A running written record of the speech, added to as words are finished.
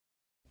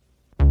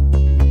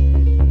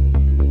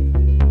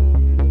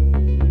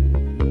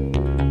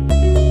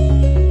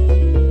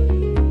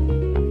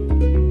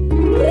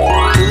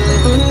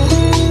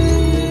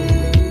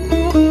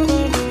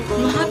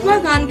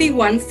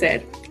once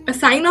said, a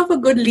sign of a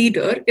good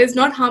leader is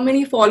not how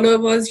many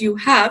followers you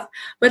have,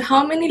 but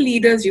how many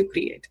leaders you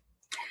create.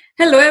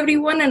 Hello,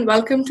 everyone, and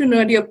welcome to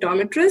Nerdy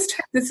Optometrist.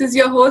 This is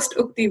your host,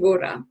 Ukti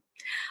Vora.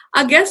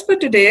 Our guest for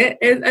today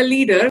is a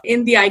leader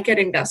in the eye care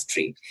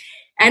industry.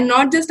 And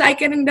not just eye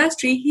care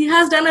industry, he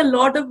has done a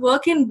lot of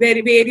work in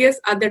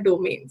various other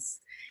domains.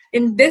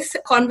 In this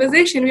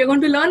conversation, we are going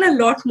to learn a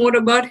lot more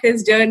about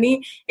his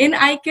journey in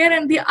eye care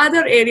and the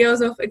other areas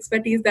of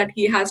expertise that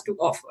he has to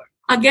offer.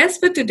 Our guest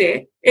for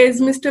today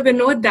is Mr.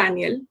 Vinod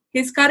Daniel.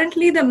 He's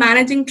currently the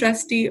managing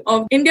trustee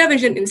of India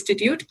Vision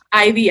Institute,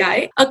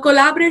 IVI, a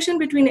collaboration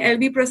between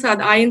LV Prasad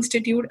Eye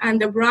Institute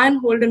and the Brian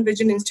Holden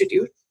Vision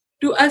Institute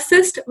to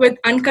assist with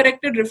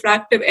uncorrected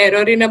refractive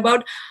error in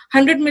about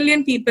 100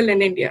 million people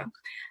in India,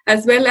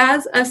 as well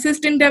as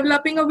assist in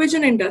developing a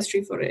vision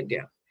industry for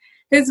India.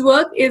 His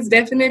work is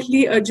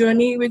definitely a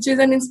journey which is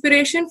an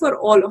inspiration for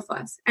all of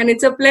us. And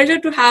it's a pleasure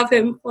to have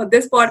him for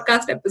this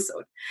podcast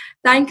episode.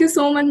 Thank you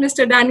so much,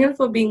 Mr. Daniel,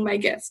 for being my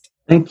guest.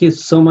 Thank you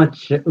so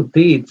much,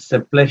 Uti. It's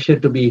a pleasure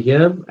to be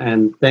here.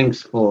 And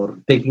thanks for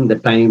taking the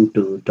time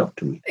to talk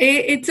to me.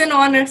 It's an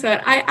honor, sir.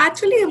 I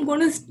actually am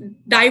going to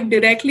dive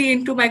directly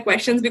into my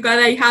questions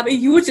because I have a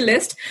huge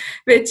list,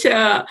 which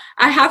I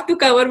have to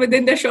cover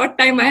within the short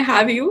time I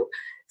have you.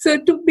 So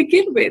to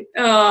begin with,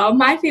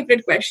 my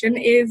favorite question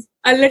is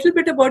a little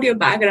bit about your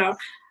background.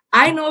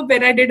 I know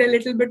when I did a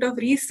little bit of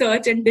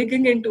research and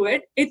digging into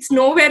it, it's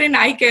nowhere in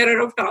eye care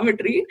or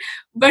optometry,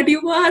 but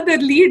you are the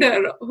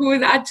leader who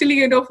is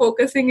actually,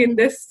 focusing in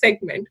this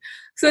segment.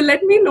 So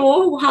let me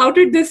know, how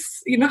did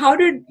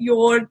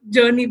your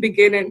journey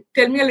begin? And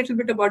tell me a little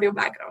bit about your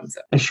background,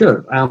 sir.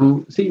 Sure.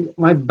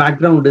 My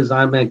background is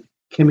I'm a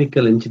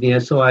chemical engineer.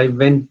 So I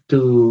went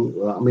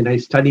to, I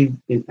studied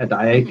at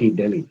IIT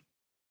Delhi.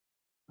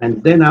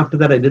 And then after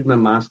that, I did my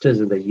master's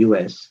in the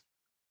US.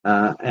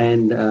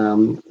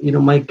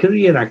 My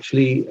career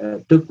actually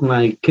took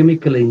my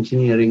chemical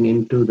engineering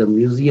into the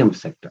museum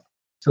sector.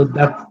 So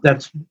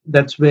that's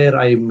where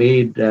I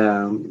made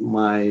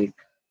my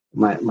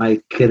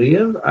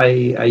career.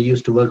 I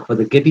used to work for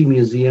the Getty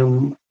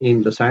Museum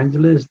in Los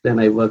Angeles. Then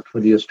I worked for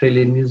the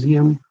Australian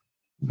Museum.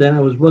 Then I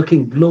was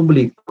working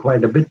globally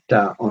quite a bit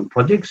on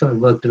projects. So I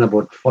worked in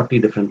about 40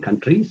 different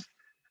countries.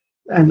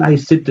 And I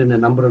sit in a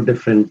number of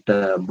different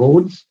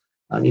boards,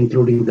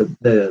 including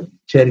the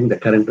chairing the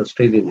current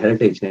Australian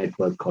Heritage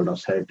Network called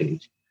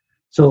AusHeritage.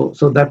 So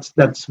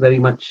that's very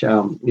much which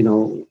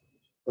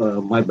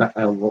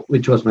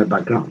was my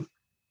background.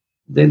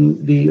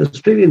 Then the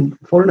Australian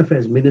Foreign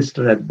Affairs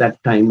Minister at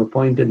that time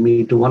appointed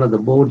me to one of the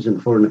boards in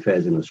Foreign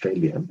Affairs in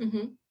Australia.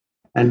 Mm-hmm.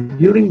 And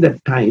during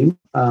that time,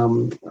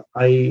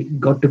 I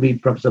got to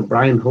meet Professor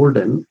Brian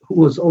Holden,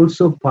 who was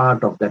also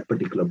part of that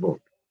particular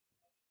board.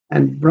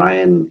 And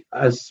Brian,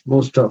 as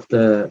most of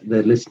the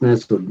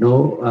listeners would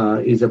know,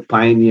 is a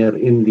pioneer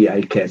in the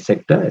eye care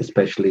sector,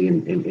 especially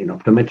in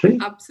optometry.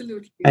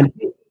 Absolutely.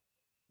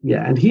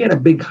 And he had a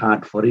big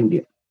heart for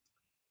India.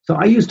 So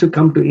I used to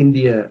come to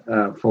India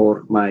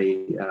for my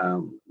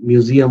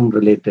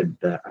museum-related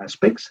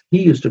aspects.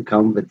 He used to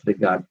come with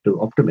regard to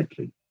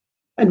optometry.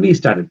 And we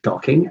started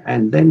talking.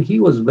 And then he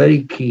was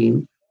very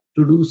keen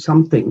to do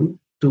something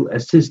to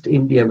assist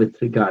India with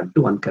regard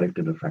to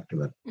uncorrected refractive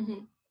error.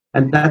 Mm-hmm.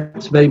 And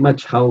that's very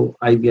much how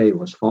IVI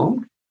was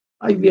formed.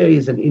 IVI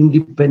is an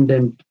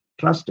independent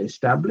trust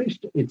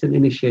established. It's an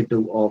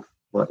initiative of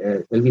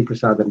LV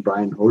Prasad and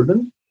Brian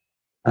Holden,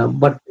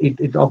 but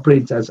it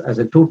operates as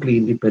a totally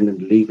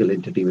independent legal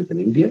entity within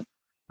India.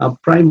 Our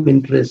prime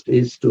interest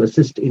is to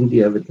assist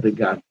India with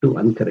regard to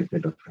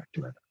uncorrected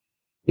refractive error.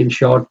 In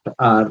short,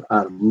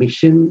 our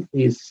mission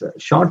is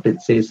short.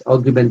 It says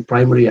augment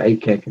primary eye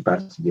care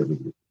capacity of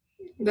India.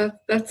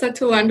 That's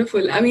such a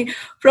wonderful.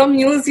 From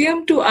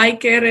museum to eye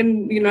care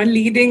and,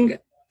 leading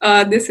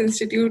this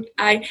institute,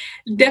 I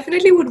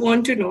definitely would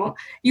want to know.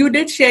 You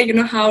did share,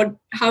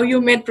 how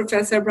you met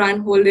Professor Brian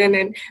Holden,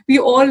 and we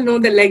all know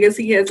the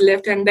legacy he has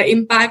left and the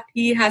impact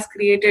he has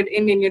created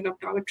in Indian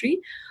optometry.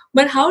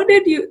 But how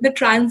did the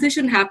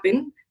transition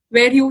happen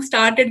where you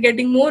started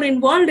getting more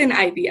involved in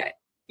IVI?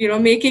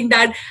 Making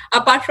that,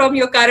 apart from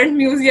your current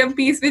museum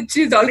piece, which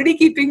is already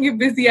keeping you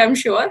busy, I'm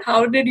sure.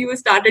 How did you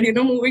started,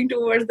 moving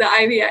towards the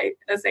IVI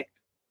sector?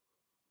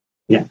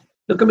 Yeah.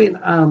 Look, I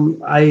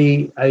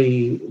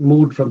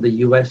moved from the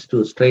US to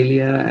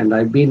Australia, and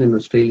I've been in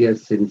Australia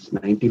since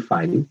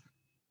 95.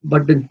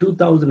 But in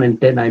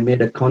 2010, I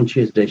made a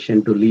conscious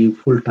decision to leave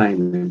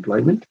full-time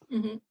employment.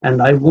 Mm-hmm.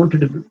 And I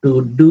wanted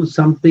to do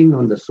something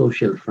on the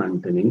social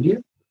front in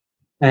India.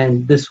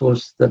 And this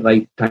was the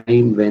right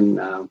time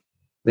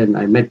when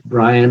I met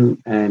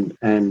Brian and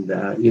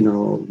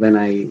when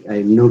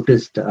I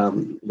noticed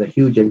the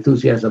huge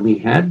enthusiasm he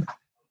had,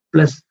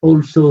 plus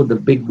also the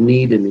big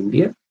need in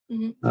India,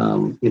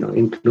 mm-hmm.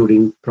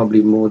 Including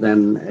probably more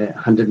than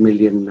 100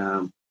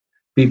 million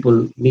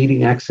people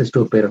needing access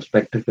to a pair of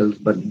spectacles,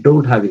 but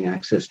don't having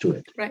access to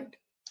it. Right.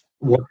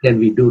 What can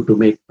we do to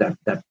make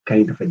that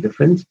kind of a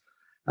difference?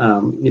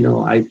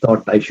 I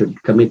thought I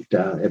should commit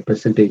a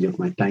percentage of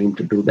my time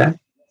to do that.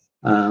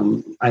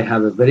 I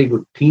have a very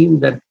good team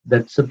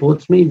that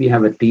supports me. We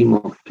have a team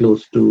of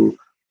close to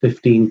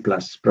 15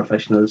 plus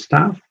professional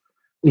staff,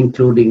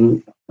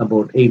 including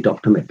about 8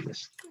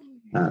 optometrists.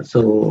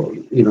 So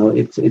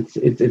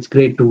it's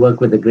great to work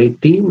with a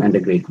great team and a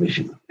great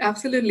vision.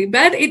 Absolutely.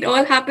 But it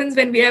all happens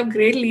when we have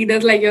great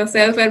leaders like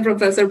yourself and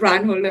Professor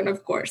Brandholden,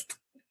 of course.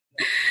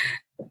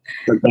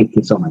 So thank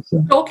you so much.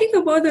 Sir. Talking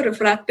about the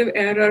refractive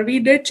error, we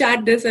did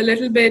chat this a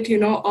little bit,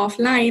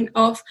 offline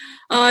of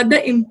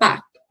the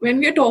impact. When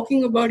we are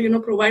talking about,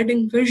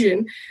 providing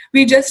vision,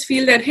 we just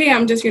feel that, hey,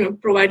 I'm just,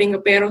 providing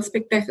a pair of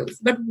spectacles.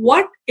 But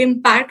what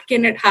impact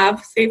can it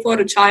have, say, for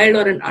a child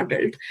or an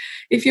adult?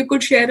 If you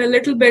could share a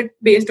little bit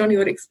based on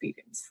your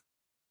experience.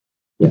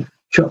 Yeah,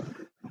 sure.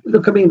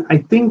 Look, I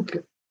think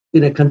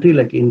in a country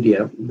like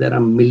India, there are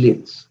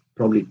millions,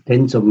 probably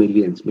tens of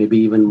millions, maybe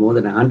even more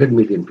than 100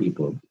 million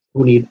people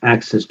who need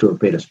access to a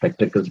pair of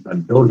spectacles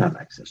but don't have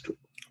access to it.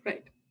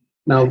 Right.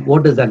 Now,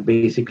 what does that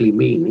basically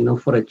mean?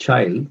 For a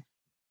child,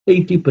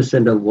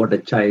 80% of what a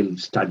child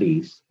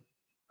studies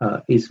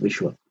is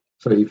visual.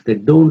 So if they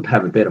don't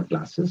have a pair of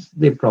glasses,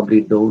 they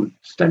probably don't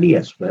study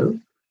as well.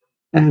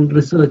 And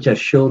research has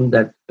shown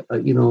that,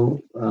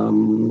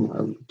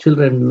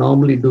 children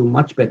normally do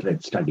much better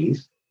at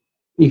studies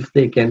if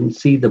they can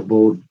see the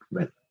board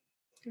well.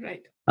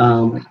 Right.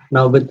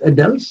 Now, with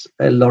adults,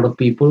 a lot of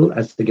people,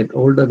 as they get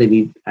older, they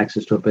need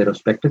access to a pair of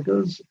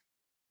spectacles.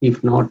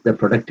 If not, their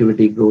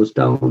productivity goes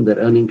down, their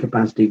earning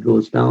capacity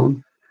goes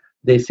down.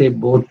 They say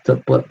both the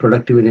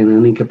productivity and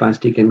earning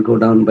capacity can go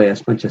down by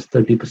as much as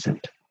 30%,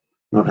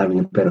 not having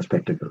a pair of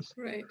spectacles.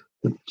 Right.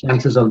 The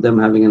chances of them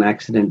having an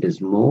accident is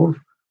more.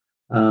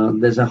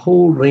 There's a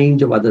whole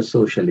range of other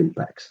social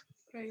impacts.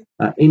 Right.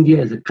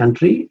 India as a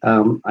country,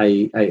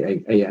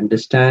 I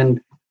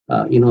understand,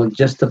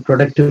 just the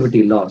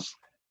productivity loss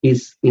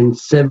is in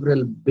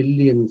several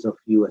billions of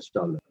US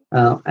dollars.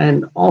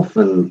 And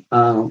often,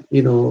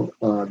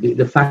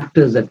 the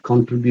factors that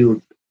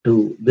contribute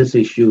to this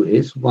issue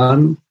is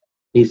one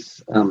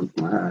is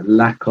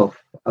lack of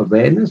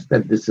awareness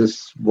that this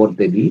is what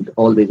they need.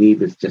 All they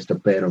need is just a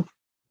pair of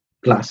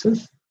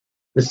glasses.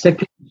 The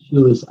second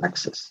issue is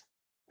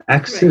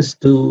access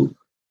to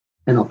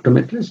an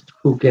optometrist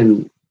who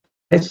can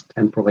test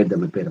and provide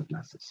them a pair of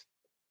glasses.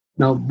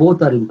 Now,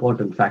 both are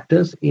important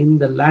factors. In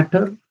the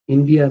latter,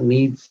 India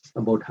needs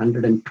about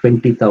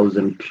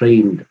 120,000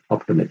 trained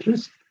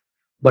optometrists,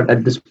 but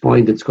at this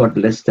point, it's got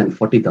less than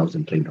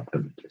 40,000 trained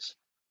optometrists.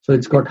 So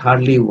it's got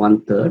hardly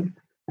 1/3.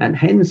 And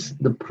hence,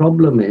 the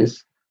problem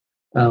is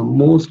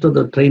most of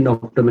the trained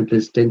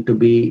optometrists tend to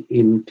be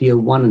in tier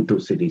 1 and 2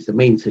 cities, the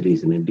main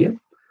cities in India.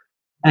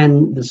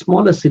 And the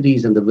smaller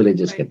cities and the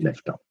villages get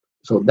left out.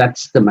 So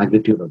that's the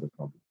magnitude of the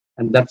problem.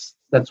 And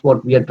that's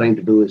what we are trying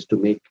to do, is to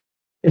make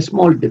a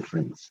small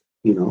difference,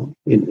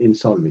 in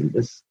solving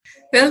this.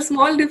 Well,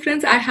 small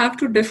difference, I have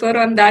to differ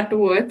on that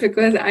word,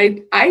 because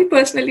I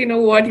personally know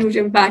what huge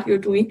impact you're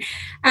doing.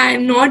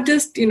 And not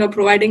just,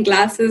 providing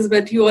glasses,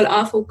 but you all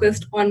are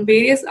focused on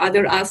various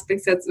other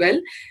aspects as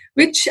well,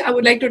 which I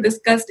would like to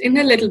discuss in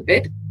a little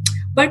bit.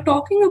 But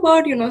talking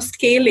about,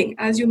 scaling,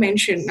 as you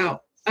mentioned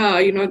now,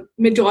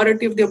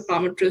 majority of the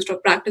optometrists or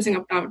practicing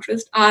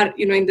optometrists are,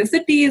 in the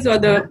cities or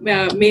the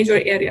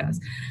major areas.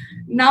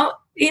 Now,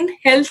 in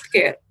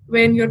healthcare,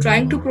 when you're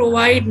trying to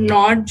provide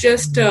not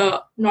just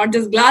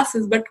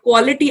glasses, but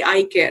quality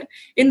eye care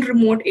in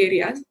remote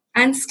areas,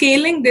 and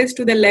scaling this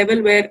to the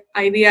level where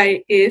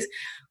IVI is,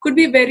 could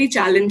be very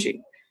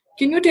challenging.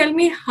 Can you tell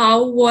me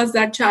how was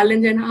that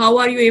challenge, and how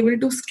are you able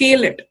to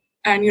scale it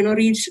and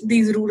reach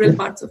these rural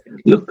parts of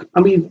India? Look,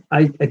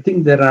 I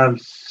think there are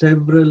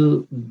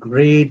several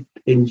great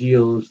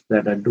NGOs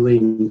that are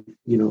doing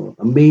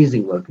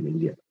amazing work in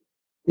India,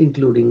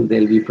 including the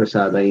LV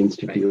Prasad Eye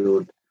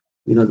Institute.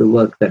 The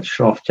work that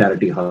Shroff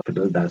Charity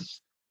Hospital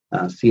does,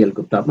 CL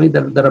Gupta.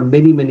 There are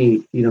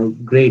many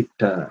great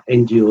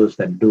NGOs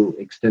that do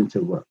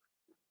extensive work.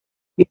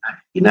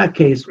 In our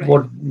case,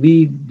 what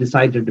we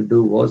decided to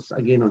do was,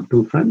 again, on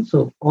two fronts.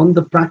 So on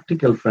the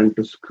practical front,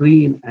 to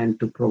screen and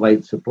to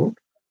provide support,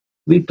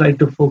 we tried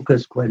to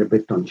focus quite a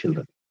bit on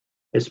children,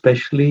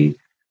 especially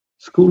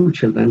school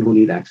children who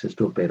need access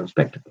to a pair of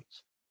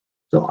spectacles.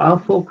 So our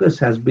focus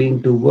has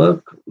been to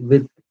work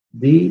with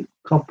the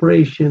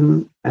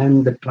corporation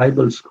and the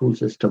tribal school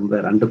system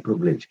where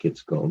underprivileged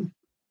kids go.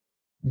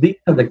 These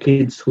are the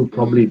kids who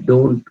probably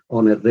don't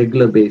on a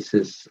regular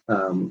basis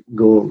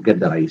go get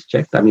their eyes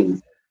checked.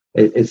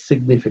 A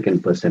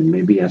significant percent,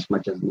 maybe as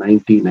much as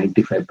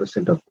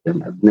 95% of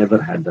them have never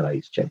had their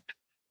eyes checked.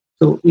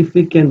 So if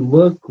we can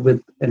work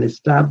with an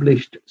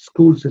established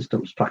school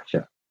system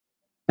structure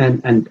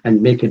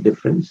and make a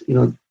difference,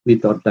 we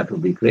thought that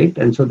would be great.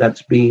 And so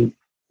that's been,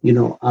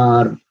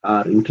 our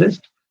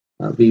interest.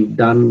 We've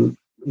done,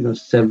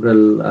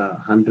 several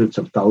hundreds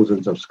of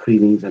thousands of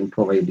screenings and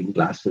providing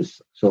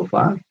glasses so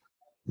far.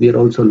 We are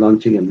also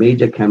launching a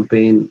major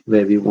campaign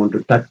where we want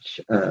to touch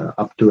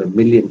up to 1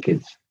 million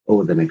kids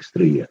over the next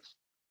 3 years.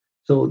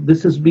 So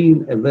this has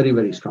been a very,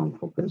 very strong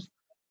focus.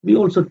 We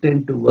also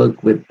tend to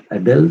work with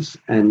adults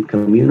and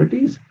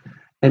communities.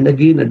 And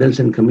again, adults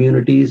and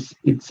communities,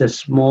 it's a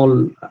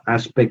small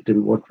aspect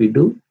in what we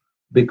do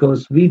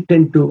because we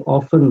tend to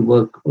often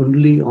work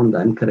only on the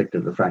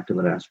uncorrected refractive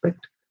error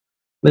aspect.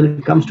 When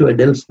it comes to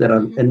adults, there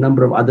are a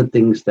number of other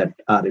things that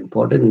are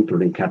important,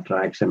 including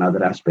cataracts and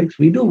other aspects.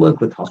 We do work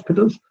with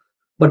hospitals,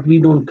 but we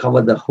don't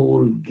cover the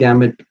whole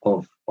gamut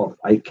of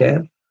eye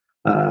care.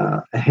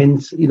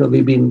 Hence,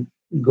 we've been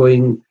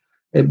going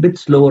a bit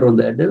slower on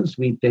the adults.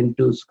 We tend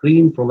to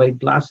screen, provide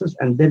glasses,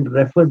 and then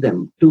refer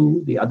them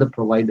to the other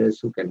providers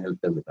who can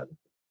help them with other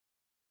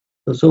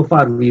things. So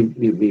far,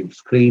 we've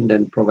screened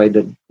and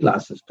provided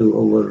glasses to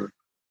over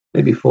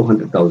maybe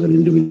 400,000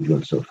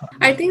 individuals so far.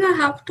 I think I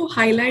have to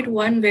highlight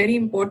one very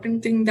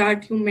important thing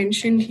that you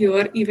mentioned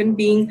here, even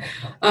being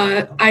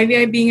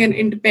IVI being an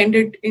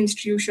independent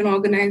institution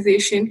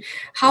organization,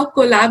 how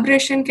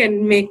collaboration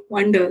can make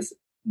wonders.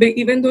 But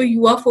even though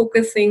you are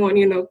focusing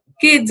on,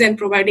 kids and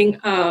providing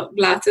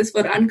glasses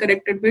for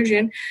uncorrected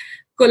vision,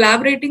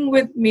 collaborating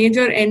with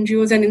major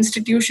NGOs and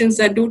institutions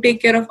that do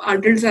take care of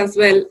adults as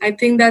well, I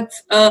think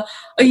that's a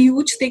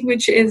huge thing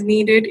which is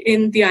needed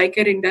in the eye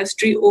care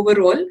industry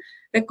overall.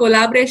 The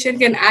collaboration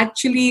can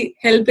actually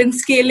help in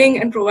scaling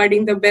and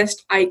providing the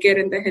best eye care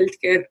and the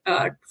healthcare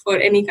for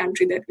any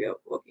country that we are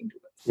working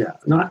towards. Yeah,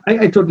 no,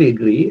 I totally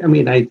agree. I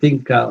mean, I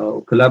think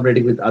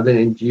collaborating with other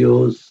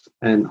NGOs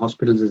and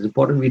hospitals is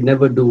important. We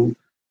never do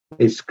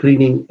a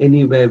screening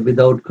anywhere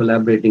without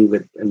collaborating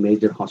with a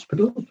major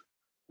hospital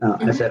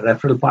as a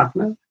referral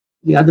partner.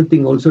 The other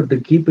thing also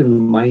to keep in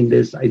mind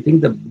is I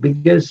think the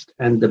biggest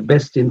and the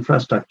best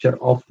infrastructure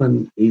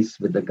often is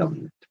with the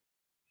government.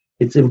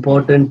 It's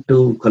important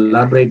to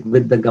collaborate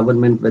with the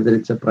government, whether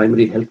it's a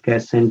primary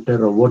healthcare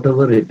center or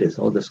whatever it is,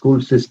 or the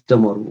school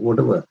system or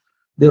whatever.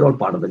 They're all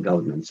part of the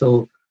government.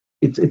 So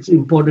it's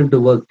important to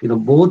work,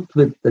 both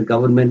with the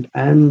government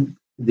and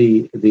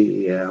the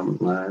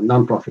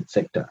non-profit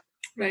sector.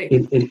 Right.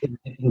 In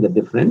making the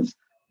difference.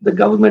 The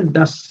government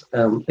does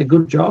a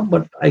good job,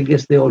 but I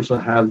guess they also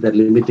have their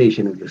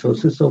limitation in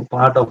resources. So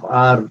part of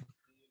our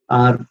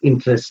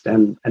interest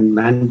and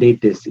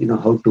mandate is,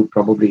 how to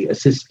probably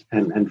assist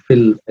and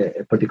fill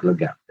a particular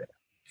gap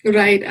there.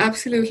 Right,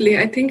 absolutely.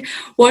 I think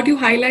what you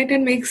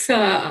highlighted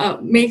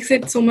makes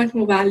it so much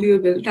more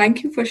valuable.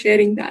 Thank you for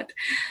sharing that.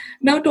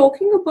 Now,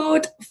 talking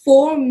about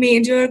 4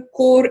 major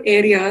core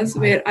areas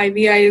where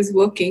IVI is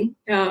working,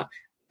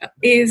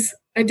 is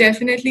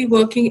definitely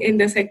working in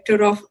the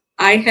sector of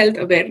eye health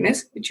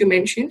awareness, which you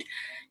mentioned.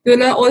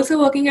 You are also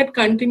working at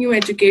continue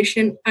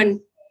education and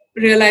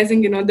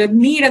realizing, the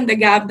need and the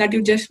gap that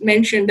you just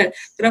mentioned, that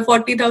there are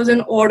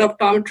 40,000 odd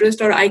optometrists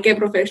or eye care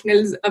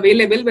professionals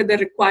available, but the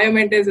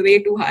requirement is way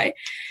too high.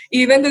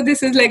 Even though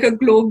this is like a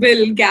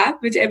global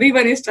gap, which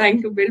everyone is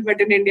trying to build,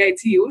 but in India,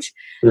 it's huge.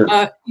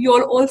 Yeah.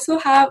 You also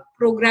have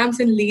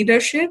programs in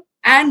leadership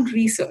and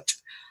research.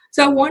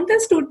 So I want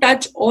us to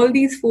touch all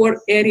these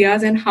 4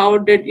 areas and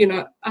how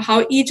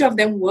each of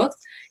them works.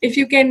 If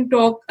you can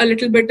talk a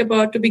little bit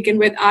about, to begin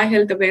with, eye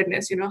health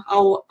awareness,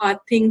 how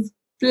are things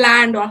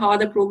planned or how are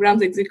the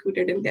programs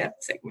executed in that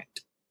segment?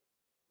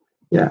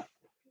 Yeah.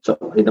 So,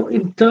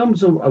 in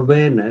terms of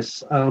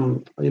awareness,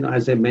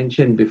 as I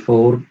mentioned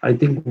before, I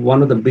think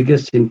one of the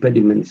biggest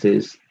impediments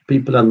is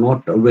people are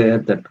not aware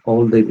that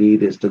all they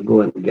need is to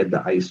go and get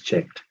the eyes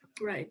checked.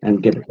 Right.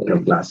 And get a pair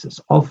of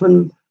glasses.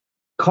 Often,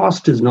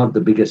 cost is not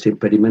the biggest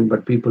impediment,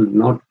 but people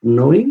not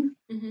knowing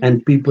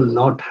and people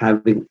not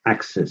having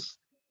access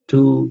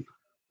to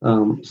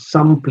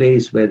some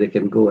place where they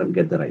can go and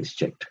get their eyes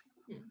checked.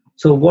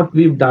 So what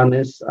we've done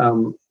is,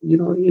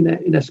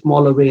 in a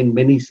smaller way, in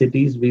many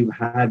cities, we've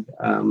had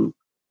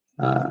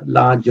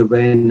large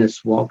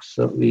awareness walks.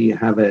 So we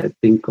have a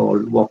thing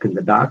called Walk in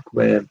the Dark,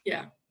 where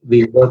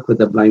we work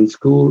with a blind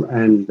school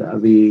and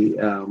we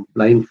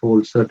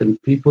blindfold certain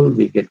people.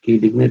 We get key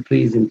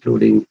dignitaries,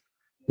 including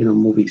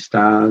movie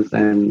stars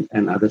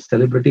and other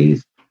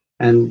celebrities.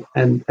 And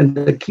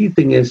the key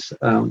thing is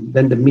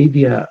then the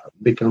media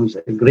becomes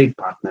a great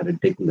partner in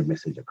taking the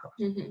message across.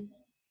 Mm-hmm.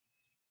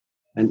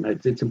 And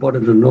it's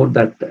important to note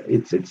that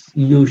it's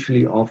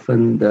usually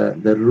often the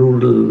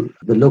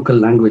local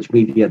language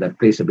media that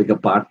plays a bigger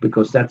part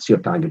because that's your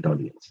target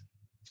audience.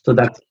 So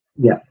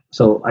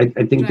So I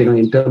think, right.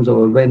 In terms of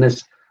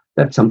awareness,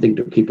 that's something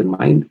to keep in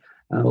mind.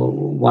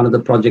 One of the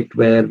projects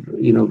where,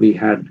 we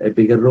had a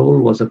bigger role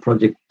was a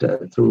project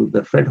through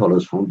the Fred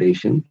Hollows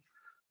Foundation,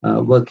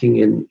 working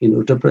in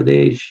Uttar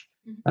Pradesh.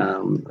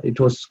 It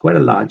was quite a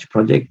large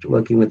project,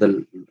 working with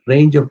a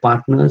range of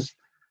partners.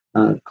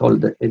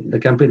 The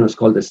campaign was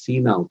called the See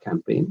Now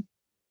campaign.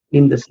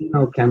 In the See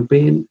Now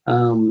campaign,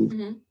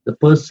 the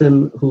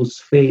person whose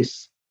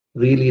face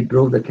really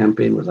drove the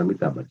campaign was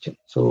Amitabh Bachchan.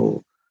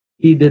 So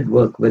he did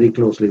work very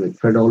closely with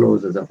Fred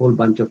Hollows. There's a whole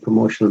bunch of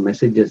promotional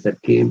messages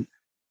that came.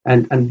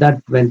 And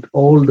that went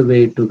all the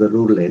way to the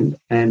rural end.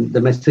 And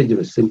the message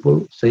was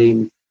simple,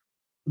 saying,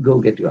 go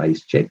get your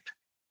eyes checked.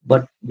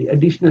 But the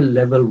additional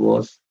level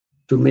was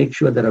to make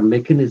sure there are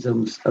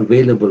mechanisms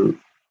available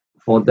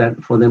for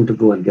them to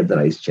go and get their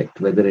eyes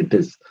checked, whether it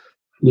is,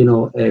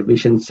 a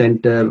vision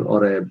center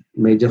or a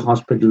major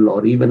hospital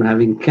or even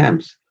having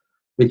camps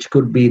which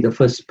could be the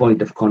first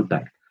point of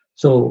contact.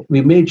 So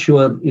we made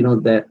sure,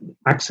 that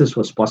access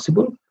was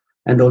possible,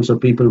 and also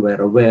people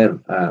were aware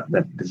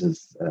that this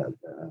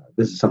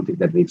is something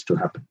that needs to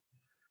happen.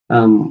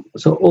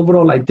 So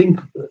overall, I think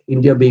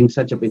India being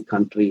such a big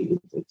country,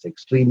 it's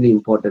extremely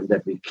important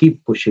that we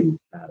keep pushing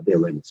the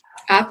awareness.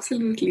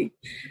 Absolutely.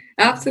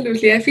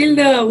 Absolutely. I feel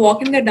the walk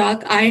in the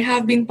dark, I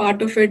have been part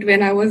of it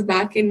when I was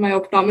back in my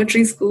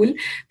optometry school,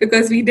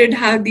 because we did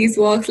have these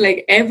walks like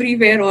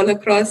everywhere all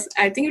across.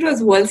 I think it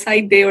was World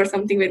Sight Day or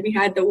something where we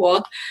had the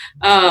walk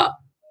uh,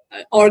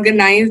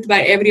 organized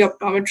by every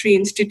optometry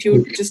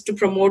institute just to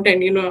promote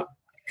and,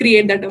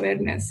 create that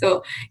awareness. So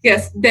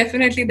yes,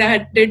 definitely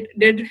that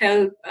did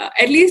help.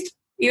 At least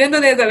even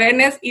though there's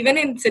awareness, even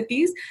in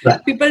cities,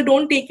 Right. people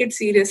don't take it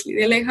seriously.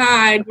 They're like,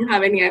 I don't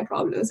have any eye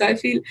problems. So I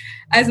feel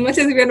as much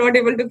as we are not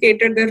able to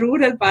cater the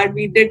rural part,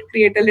 we did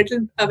create a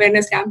little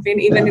awareness campaign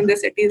even in the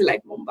cities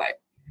like Mumbai.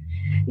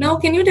 Now,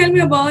 can you tell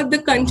me about the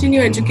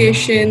continuing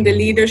education, the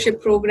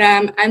leadership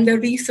program, and the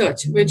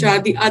research, which are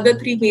the other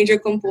three major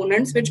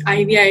components which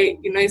IVI,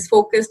 is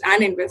focused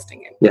and investing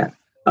in? Yeah.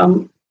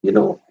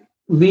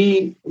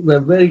 We were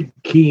very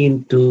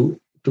keen to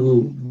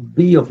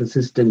be of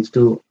assistance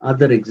to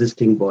other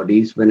existing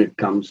bodies when it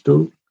comes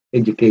to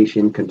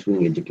education,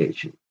 continuing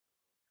education.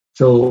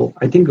 So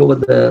I think over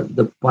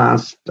the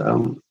past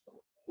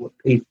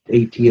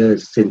 8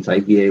 years since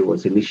IBA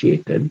was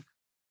initiated,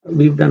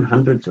 we've done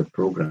hundreds of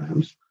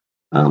programs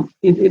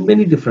in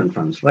many different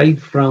fronts, right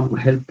from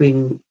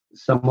helping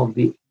some of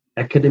the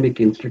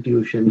academic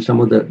institutions, some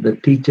of the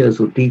teachers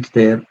who teach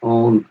there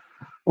on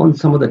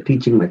some of the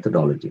teaching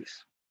methodologies.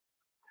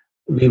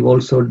 We've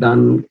also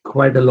done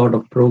quite a lot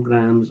of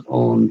programs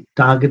on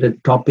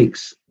targeted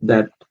topics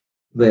that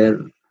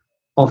were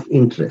of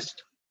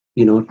interest,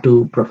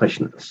 to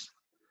professionals.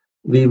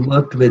 We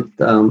worked with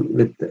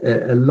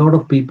a lot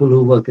of people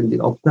who work in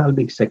the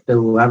ophthalmic sector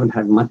who haven't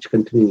had much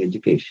continuing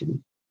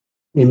education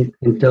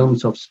in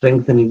terms of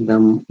strengthening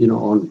them,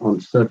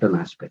 on certain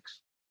aspects.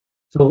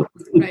 So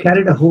it Right.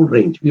 carried a whole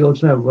range. We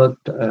also have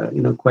worked,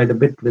 quite a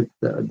bit with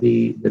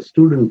the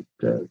student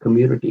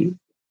community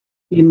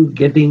in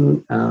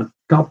getting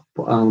top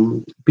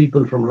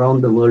people from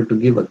around the world to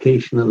give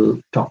occasional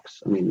talks,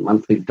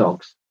 monthly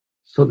talks,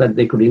 so that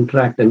they could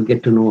interact and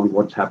get to know on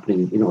what's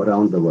happening,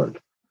 around the world.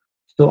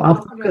 So our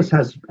focus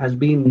has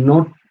been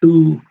not to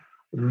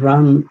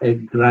run a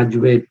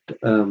graduate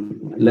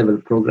level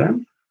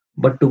program,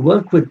 but to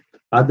work with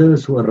others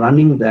who are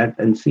running that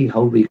and see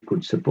how we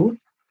could support.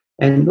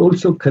 And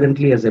also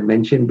currently, as I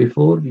mentioned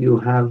before, you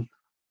have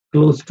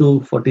close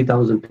to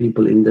 40,000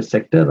 people in the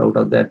sector. Out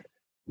of that,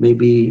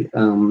 maybe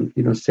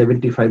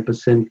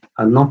 75%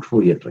 are not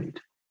 4-year trained.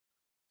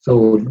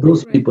 So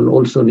those people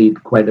also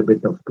need quite a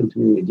bit of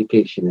continuing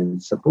education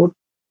and support,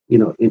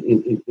 in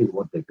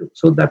what they do.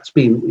 So that's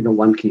been,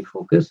 one key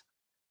focus.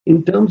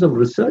 In terms of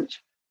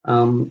research,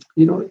 in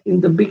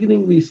the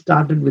beginning, we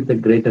started with a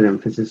greater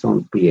emphasis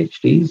on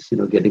PhDs,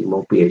 getting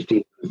more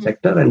PhDs in the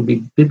sector, and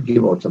we did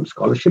give out some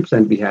scholarships,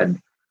 and we had,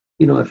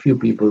 a few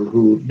people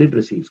who did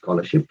receive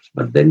scholarships.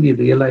 But then we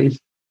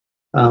realized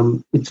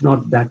it's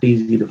not that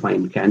easy to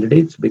find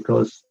candidates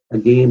because,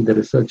 again, the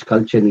research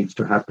culture needs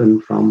to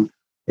happen from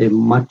a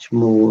much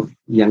more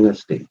younger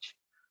stage.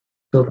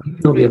 So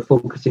we are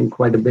focusing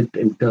quite a bit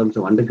in terms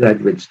of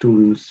undergraduate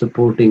students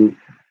supporting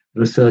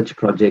research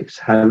projects,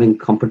 having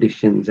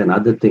competitions and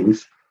other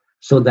things,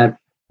 so that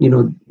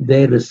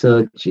their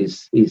research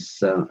is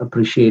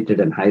appreciated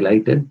and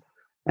highlighted.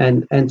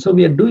 And so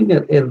we are doing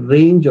a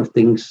range of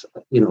things,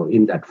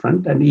 in that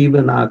front. And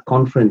even our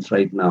conference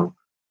right now,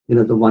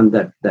 the one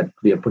that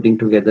we are putting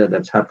together,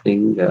 that's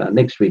happening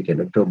next week,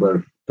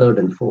 October 3rd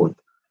and 4th,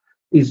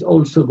 is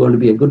also going to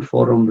be a good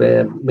forum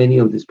where many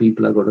of these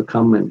people are going to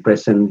come and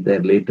present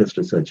their latest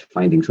research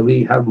findings. So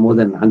we have more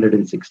than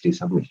 160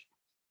 submissions.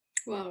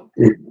 Wow.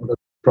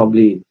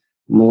 Probably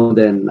more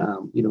than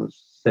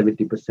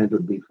 70%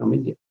 would be from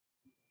India.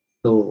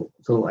 So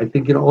I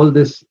think all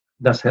this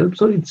does help.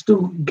 So it's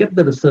to get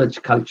the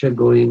research culture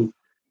going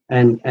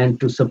and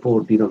to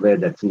support where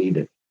that's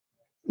needed.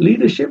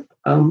 Leadership,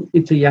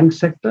 it's a young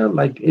sector.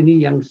 Like any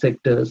young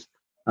sectors,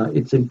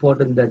 it's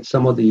important that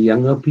some of the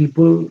younger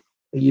people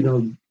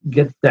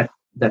get that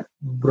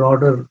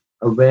broader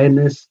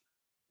awareness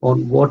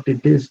on what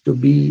it is to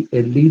be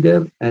a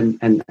leader and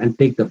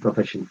take the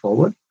profession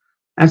forward.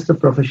 As the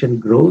profession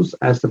grows,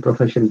 as the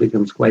profession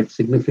becomes quite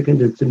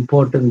significant, it's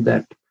important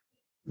that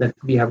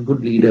we have good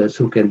leaders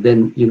who can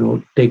then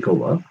take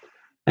over.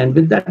 And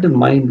with that in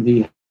mind,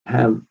 we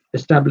have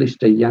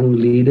established a young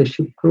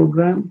leadership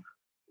program,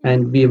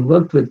 and we have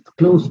worked with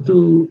close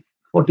to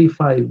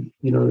 45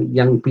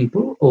 young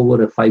people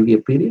over a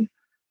 5-year period,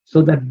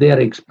 so that they are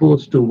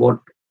exposed to what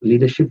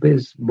leadership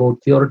is,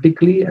 both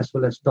theoretically as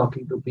well as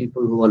talking to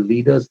people who are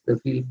leaders in the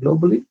field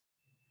globally.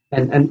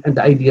 And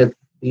the idea,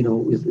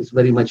 is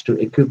very much to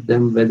equip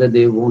them, whether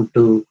they want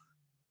to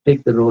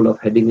take the role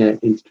of heading an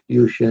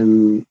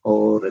institution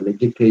or an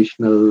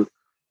educational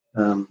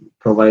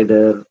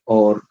provider,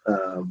 or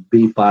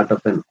be part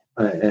of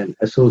an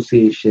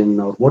association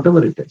or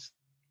whatever it is.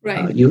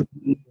 Right. You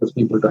need those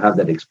people to have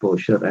that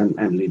exposure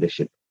and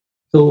leadership.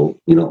 So,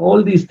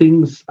 all these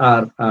things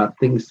are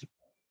things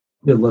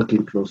we're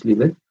working closely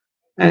with.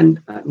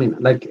 And I mean,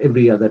 like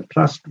every other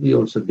trust, we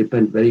also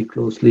depend very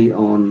closely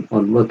on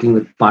working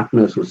with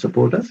partners who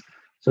support us.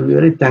 So we're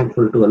very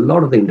thankful to a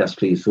lot of the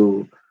industries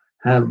who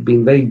have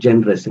been very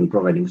generous in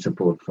providing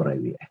support for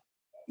IVI.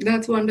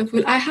 That's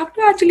wonderful. I have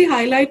to actually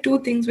highlight two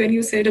things when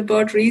you said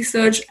about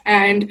research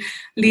and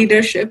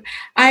leadership.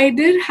 I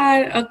did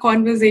have a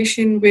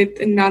conversation with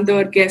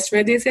another guest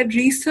where they said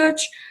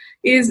research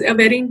is a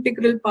very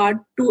integral part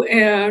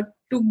to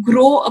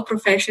grow a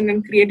profession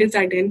and create its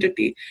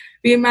identity.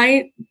 We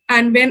might,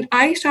 and when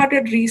I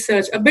started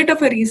research, a bit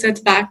of a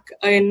research back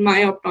in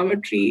my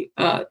optometry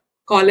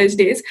college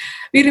days,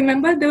 we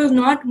remember there was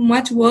not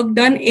much work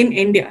done in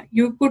India.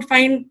 You could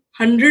find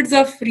hundreds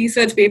of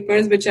research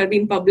papers which are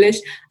being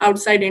published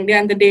outside India,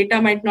 and the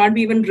data might not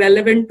be even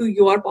relevant to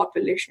your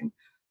population.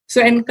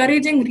 So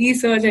encouraging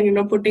research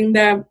and putting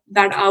that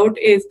out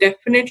is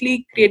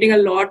definitely creating a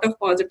lot of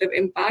positive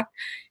impact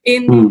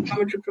in the Mm.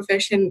 optometry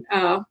profession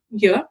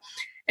here.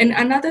 And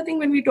another thing,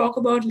 when we talk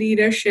about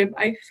leadership,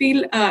 I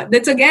feel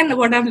that's again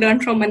what I've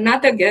learned from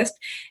another guest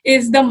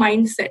is the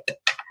mindset.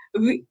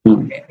 We,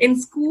 Mm. in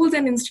schools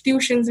and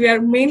institutions, we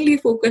are mainly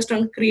focused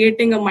on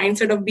creating a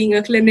mindset of being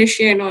a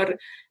clinician or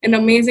an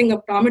amazing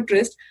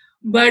optometrist,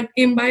 but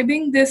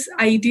imbibing this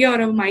idea or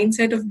a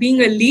mindset of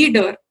being a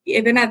leader,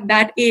 even at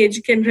that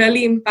age, can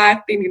really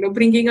impact in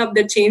bringing up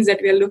the change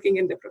that we are looking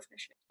in the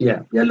profession.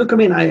 Yeah. Look, I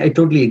mean, I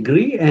totally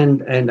agree,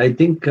 and I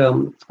think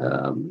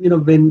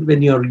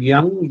when you're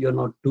young, you're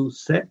not too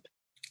set,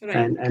 Right.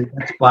 and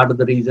that's part of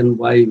the reason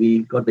why we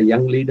got the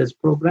Young Leaders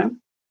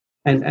Program.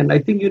 And I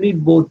think you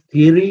need both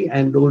theory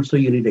and also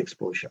you need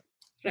exposure.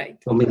 Right.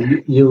 So, I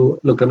mean, you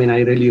look, I mean,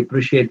 I really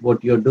appreciate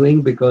what you're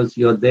doing because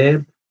you're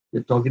there,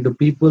 you're talking to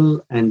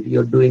people, and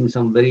you're doing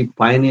some very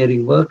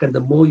pioneering work. And the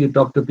more you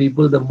talk to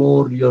people, the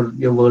more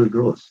your world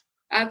grows.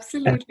 And,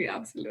 Absolutely.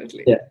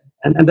 Absolutely. yeah,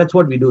 and that's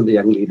what we do in the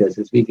Young Leaders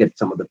is we get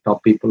some of the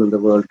top people in the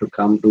world to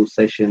come do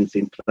sessions,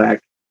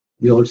 interact.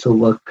 We also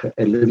work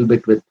a little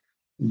bit with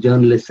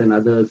journalists and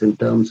others in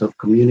terms of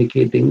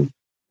communicating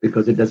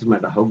because it doesn't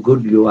matter how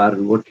good you are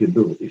and what you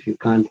do. If you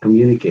can't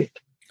communicate,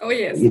 Oh,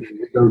 yes.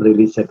 you don't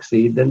really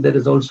succeed. Then there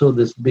is also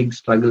this big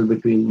struggle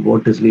between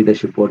what is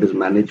leadership, what is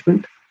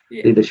management.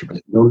 Yeah. Leadership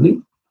is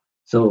lonely.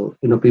 So,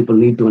 people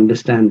need to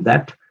understand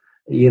that,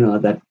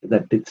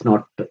 that it's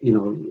not,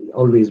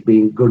 always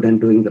being good and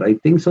doing the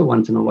right thing. So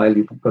once in a while,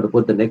 you've got to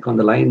put the neck on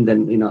the line.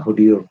 Then, how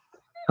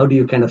do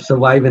you kind of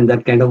survive in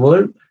that kind of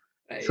world?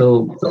 Right.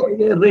 So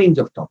a range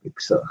of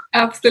topics.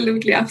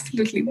 Absolutely,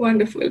 absolutely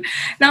wonderful.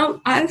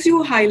 Now, as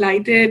you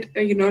highlighted,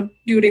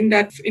 during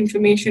that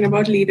information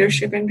about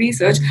leadership and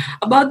research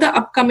about the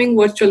upcoming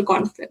virtual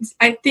conference,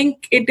 I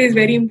think it is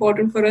very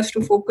important for us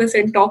to focus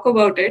and talk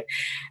about it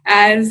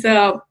as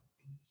a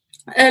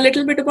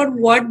little bit about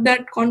what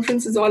that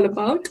conference is all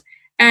about,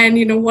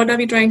 and what are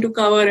we trying to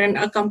cover and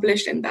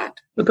accomplish in that.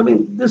 Look, I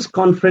mean, this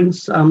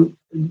conference,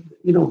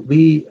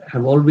 we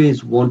have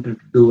always wanted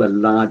to do a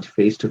large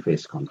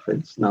face-to-face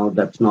conference. Now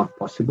that's not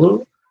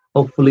possible.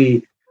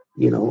 Hopefully,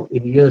 in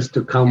years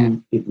to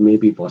come, it may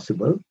be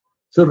possible.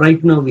 So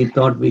right now, we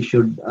thought we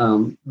should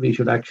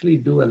actually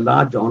do a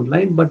large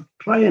online, but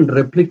try and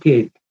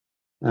replicate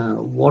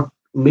what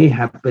may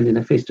happen in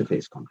a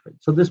face-to-face conference.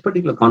 So this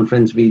particular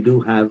conference, we do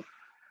have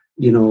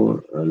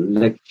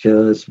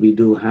lectures, we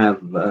do have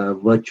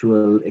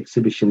virtual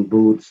exhibition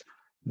booths,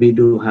 we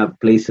do have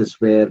places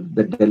where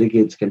the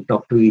delegates can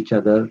talk to each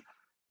other.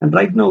 And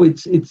right now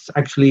it's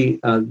actually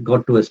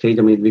got to a stage,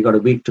 I mean, we got a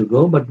week to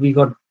go, but we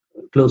got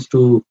close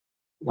to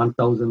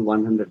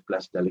 1,100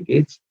 plus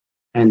delegates.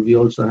 And we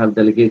also have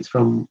delegates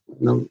from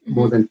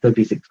more than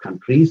 36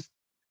 countries.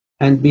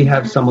 And we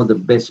have some of the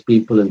best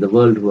people in the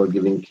world who are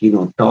giving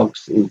keynote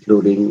talks,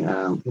 including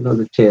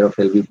the chair of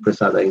LV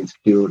Prasada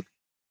Institute,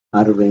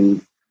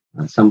 Arvind,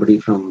 somebody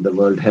from the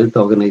World Health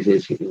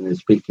Organization is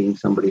speaking,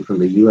 somebody from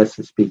the US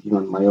is speaking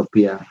on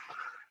myopia,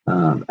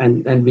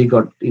 and we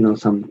got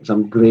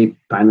some great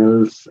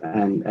panels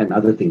and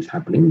other things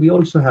happening. We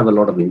also have a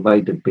lot of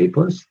invited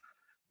papers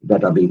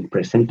that are being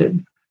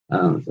presented.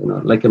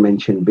 Like I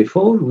mentioned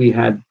before, we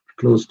had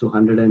close to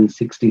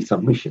 160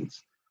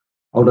 submissions.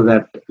 Out of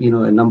that,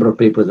 a number of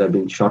papers have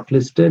been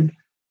shortlisted.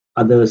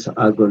 Others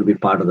are going to be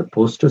part of the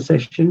poster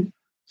session.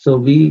 So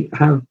we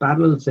have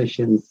parallel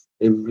sessions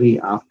every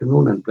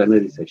afternoon and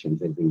plenary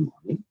sessions every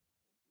morning.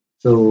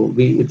 So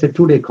it's a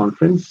 2-day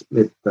conference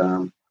with,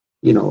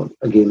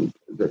 again,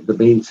 the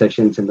main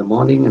sessions in the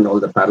morning and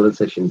all the parallel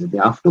sessions in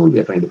the afternoon. We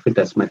are trying to fit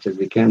as much as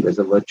we can. There's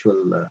a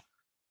virtual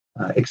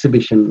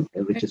exhibition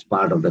which is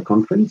part of the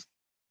conference.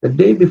 The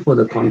day before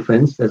the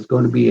conference, there's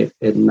going to be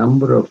a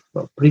number of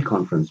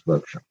pre-conference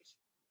workshops.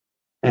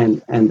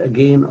 And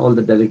again, all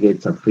the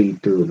delegates are free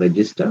to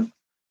register.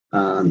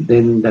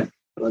 Then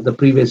the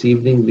previous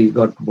evening, we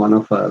got one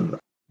of our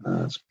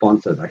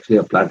sponsors, actually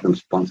a platinum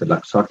sponsor,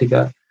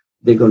 Luxottica.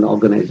 They're going to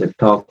organize a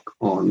talk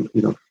on,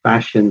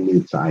 fashion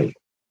meets eye.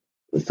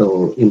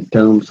 So in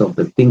terms of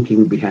the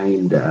thinking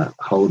behind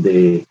how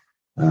they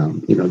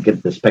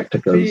get the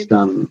spectacles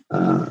done,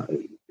 and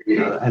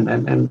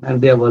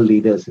they are world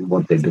leaders in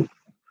what they do.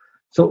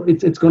 So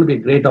it's going to be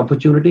a great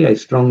opportunity. I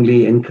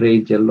strongly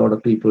encourage a lot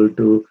of people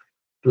to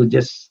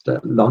just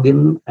log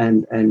in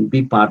and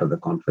be part of the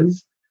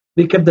conference.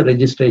 We kept the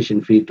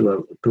registration fee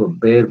to a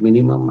bare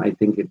minimum. I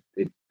think it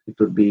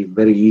would be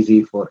very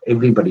easy for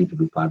everybody to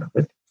be part of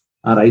it.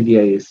 Our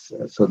idea is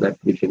so that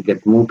we can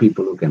get more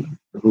people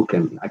who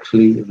can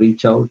actually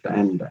reach out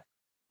and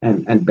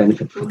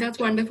benefit from it. That's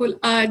wonderful.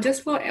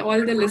 Just for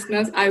all the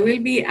listeners, I'll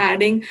be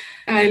adding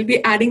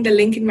the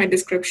link in my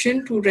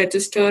description to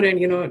register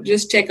and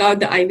just check out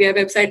the IVI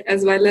website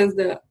as well as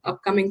the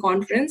upcoming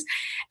conference.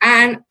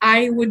 And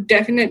I would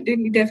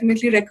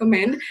definitely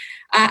recommend,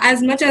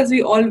 as much as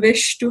we all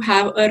wish to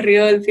have a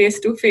real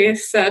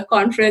face-to-face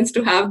conference,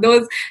 to have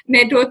those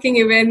networking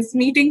events,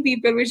 meeting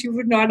people which you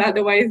would not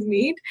otherwise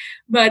meet,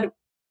 but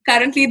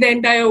currently the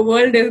entire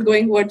world is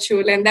going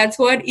virtual, and that's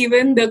what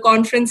even the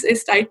conference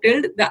is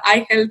titled, the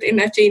EyeHealth in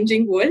a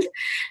Changing World,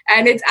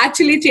 and it's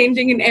actually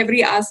changing in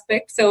every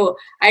aspect. So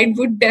I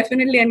would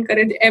definitely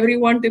encourage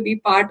everyone to be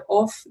part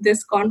of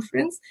this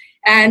conference,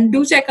 and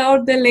do check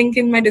out the link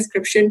in my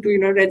description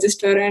to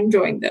register and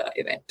join the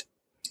event.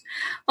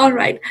 All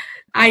right,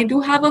 I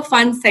do have a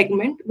fun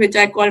segment which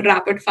I call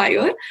rapid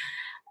fire.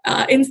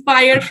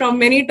 Inspired from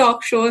many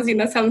talk shows,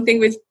 something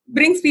which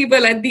brings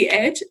people at the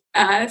edge.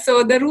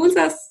 So the rules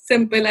are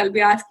simple. I'll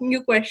be asking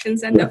you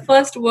questions, and the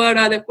first word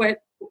or the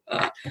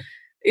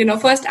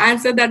first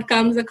answer that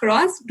comes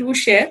across, do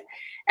share.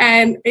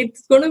 And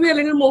it's going to be a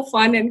little more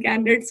fun and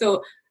candid.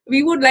 So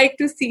we would like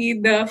to see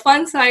the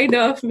fun side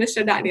of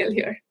Mr. Daniel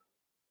here.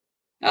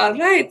 All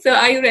right. So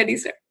are you ready,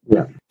 sir?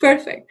 Yeah.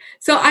 Perfect.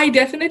 So I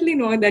definitely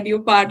know that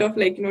you're part of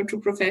two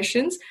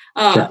professions,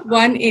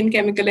 one in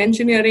chemical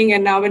engineering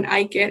and now in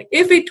eye care.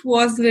 If it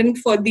wasn't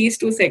for these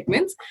two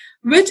segments,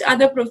 which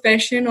other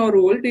profession or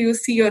role do you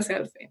see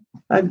yourself in?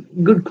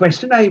 Good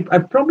question. I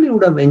probably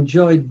would have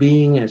enjoyed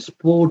being a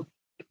sport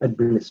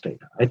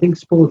administrator. I think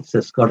sports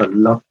has got a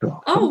lot to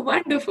offer. Oh,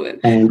 wonderful.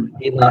 And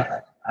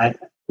I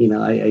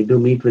do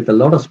meet with a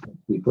lot of sports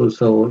people.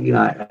 So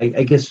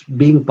I guess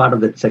being part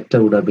of that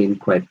sector would have been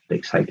quite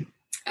exciting.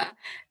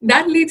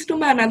 That leads to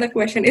my another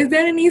question. Is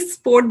there any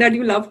sport that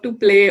you love to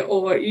play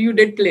or you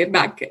did play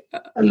back?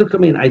 Look,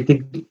 I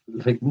think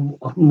like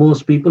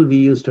most people, we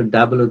used to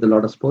dabble with a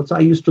lot of sports. I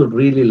used to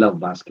really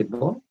love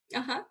basketball.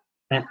 Uh-huh.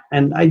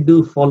 And I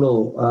do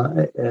follow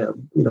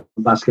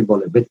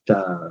basketball a bit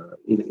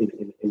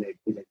in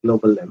a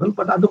global level.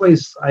 But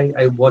otherwise,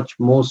 I watch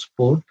most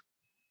sport,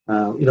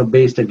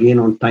 based again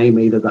on time,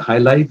 either the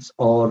highlights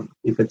or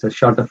if it's a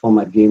shorter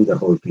format game, the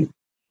whole thing.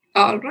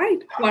 All right.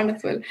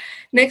 Wonderful.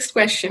 Next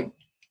question.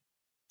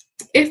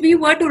 If we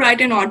were to write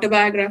an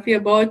autobiography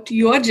about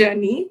your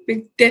journey,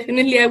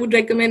 definitely I would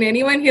recommend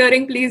anyone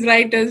hearing, please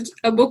write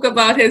a book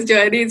about his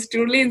journey. It's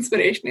truly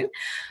inspirational.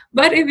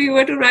 But if we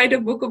were to write a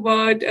book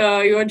about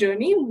your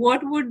journey,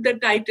 what would the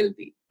title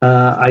be?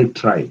 I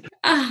tried.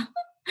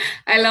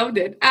 I loved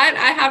it. And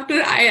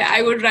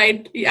I would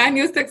write, and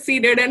you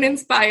succeeded and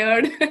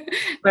inspired.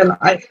 Well,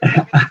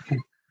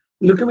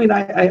 look,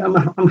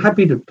 I'm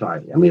happy to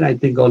try. I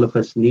think all of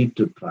us need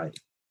to try.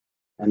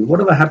 And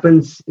whatever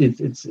happens,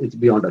 it's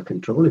beyond our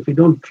control. If we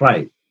don't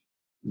try,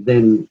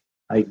 then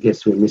I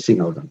guess we're missing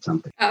out on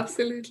something.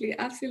 Absolutely.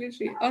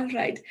 All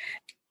right.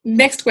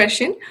 Next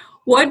question.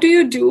 What do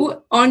you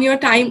do on your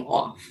time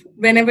off?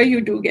 Whenever you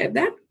do get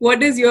that,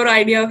 what is your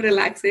idea of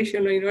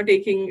relaxation or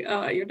taking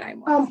your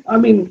time off?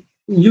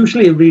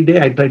 Usually every day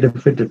I try to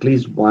fit at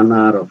least 1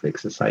 hour of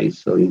exercise,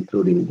 so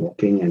including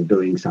walking and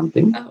doing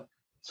something. Oh.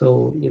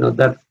 So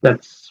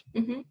that's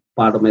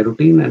part of my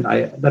routine, and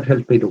that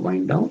helps me to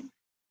wind down.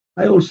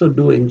 I also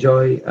do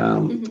enjoy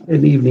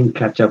an evening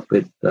catch up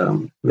with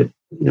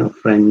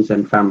friends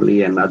and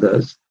family and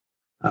others,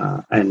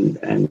 and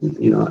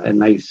a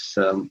nice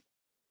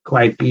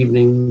quiet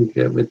evening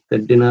with the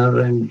dinner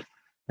and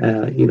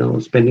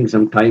spending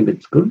some time.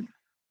 It's good.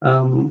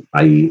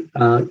 I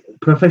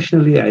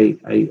professionally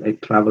I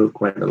travel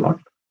quite a lot,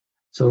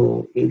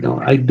 so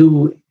I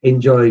do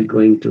enjoy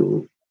going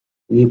to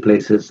new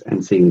places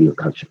and seeing new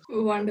cultures.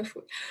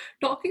 Wonderful.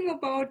 Talking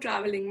about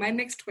traveling, my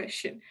next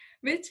question: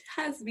 which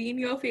has been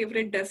your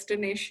favorite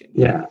destination?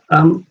 Yeah.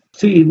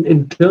 See,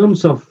 in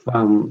terms of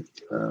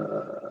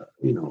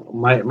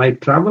my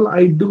travel,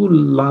 I do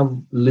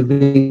love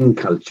living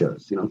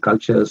cultures.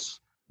 Cultures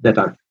that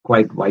are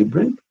quite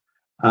vibrant.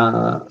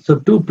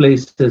 So two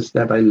places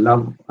that I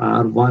love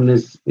are, one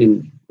is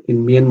in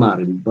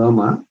Myanmar, in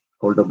Burma,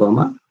 older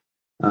Burma,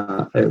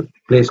 a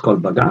place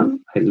called Bagan.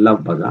 I love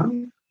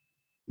Bagan.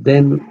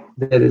 Then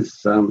there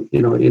is,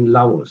 in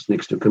Laos,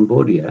 next to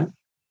Cambodia,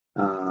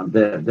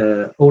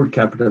 the old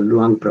capital,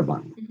 Luang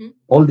Prabang. Mm-hmm.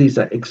 All these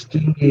are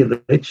extremely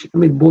rich.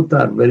 Both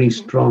are very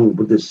strong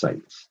Buddhist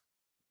sites.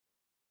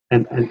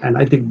 And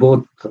I think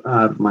both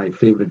are my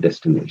favorite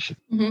destination.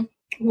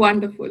 Mm-hmm.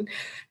 Wonderful.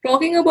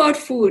 Talking about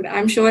food,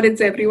 I'm sure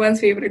it's everyone's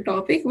favorite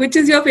topic. Which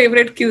is your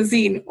favorite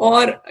cuisine,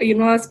 or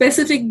a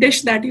specific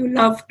dish that you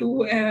love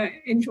to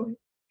enjoy?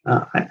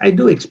 I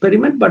do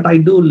experiment, but I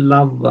do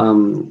love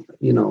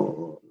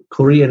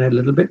Korean a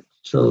little bit.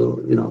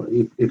 So,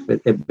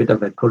 if a bit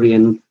of a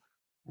Korean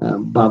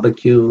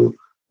barbecue,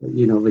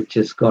 which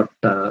has got,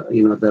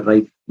 the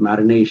right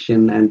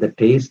marination and the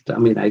taste. I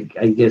mean, I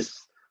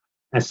guess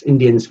as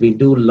Indians, we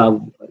do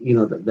love,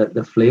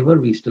 the flavor.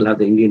 We still have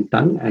the Indian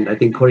tongue, and I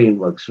think Korean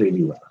works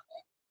really well.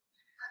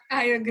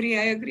 I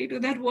agree to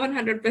that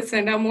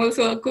 100%. I'm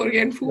also a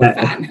Korean food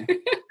fan.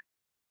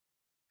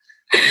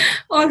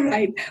 All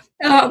right.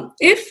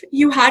 If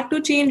you had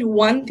to change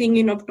one thing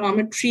in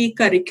optometry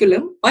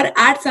curriculum or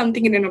add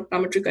something in an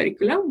optometry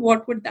curriculum,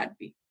 what would that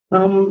be?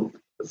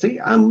 See,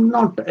 I'm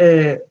not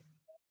a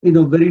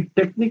very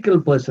technical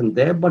person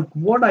there, but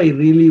what I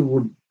really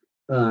would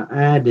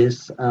add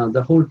is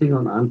the whole thing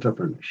on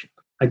entrepreneurship.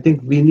 I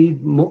think we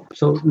need more.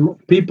 So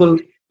people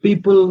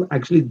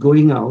actually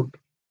going out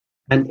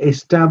and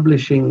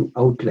establishing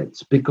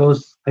outlets,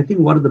 because I think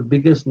one of the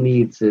biggest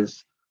needs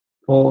is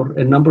for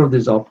a number of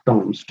these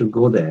optoms to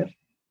go there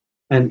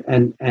and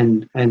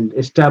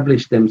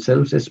establish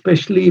themselves,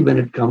 especially when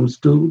it comes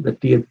to the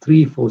tier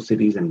 3-4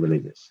 cities and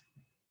villages.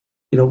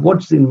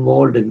 What's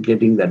involved in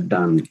getting that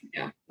done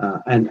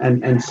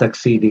and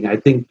succeeding, I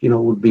think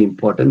would be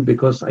important,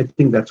 because I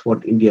think that's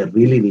what India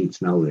really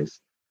needs now, is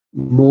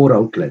more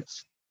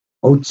outlets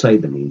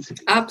outside the main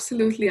city.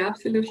 Absolutely.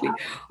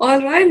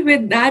 All right,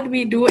 with that,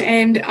 we do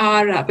end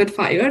our rapid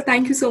fire.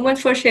 Thank you so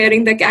much for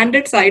sharing the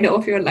candid side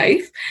of your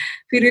life.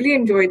 We really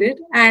enjoyed it.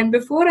 And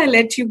before I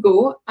let you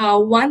go,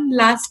 one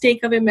last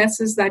takeaway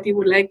message that you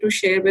would like to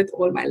share with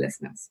all my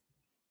listeners.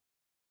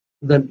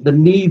 The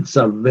needs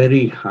are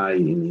very high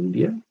in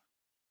India.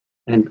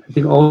 And I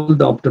think all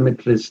the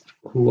optometrists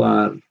who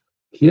are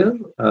here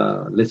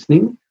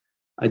listening,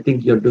 I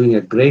think you're doing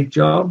a great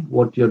job.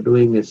 What you're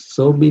doing is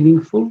so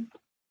meaningful.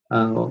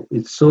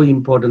 It's so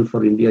important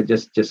for India.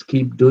 Just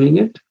keep doing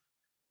it,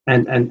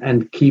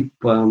 and keep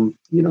doing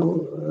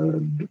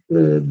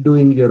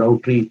your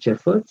outreach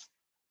efforts.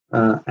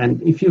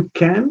 And if you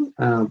can,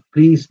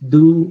 please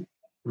do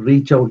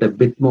reach out a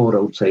bit more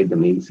outside the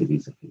main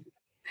cities of India.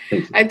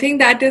 I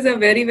think that is a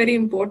very, very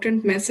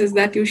important message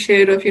that you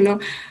share of,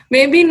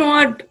 maybe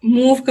not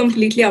move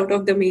completely out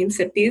of the main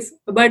cities,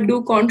 but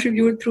do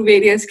contribute through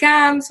various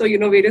camps or,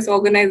 various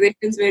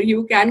organizations where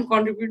you can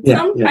contribute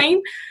some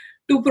time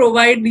to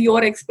provide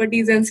your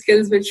expertise and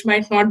skills, which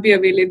might not be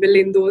available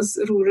in those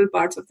rural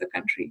parts of the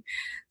country.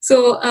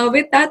 So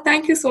with that,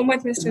 thank you so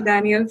much, Mr.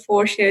 Daniel,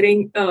 for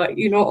sharing,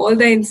 all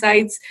the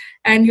insights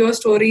and your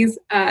stories,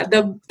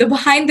 the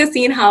behind the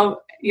scene, how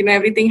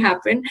everything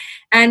happened,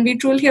 and we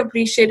truly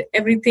appreciate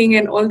everything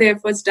and all the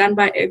efforts done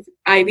by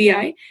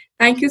IVI.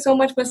 Thank you so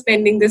much for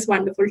spending this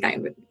wonderful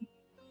time with me.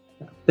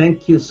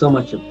 Thank you so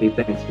much, Apri.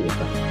 Thanks for your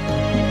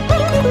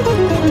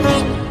time.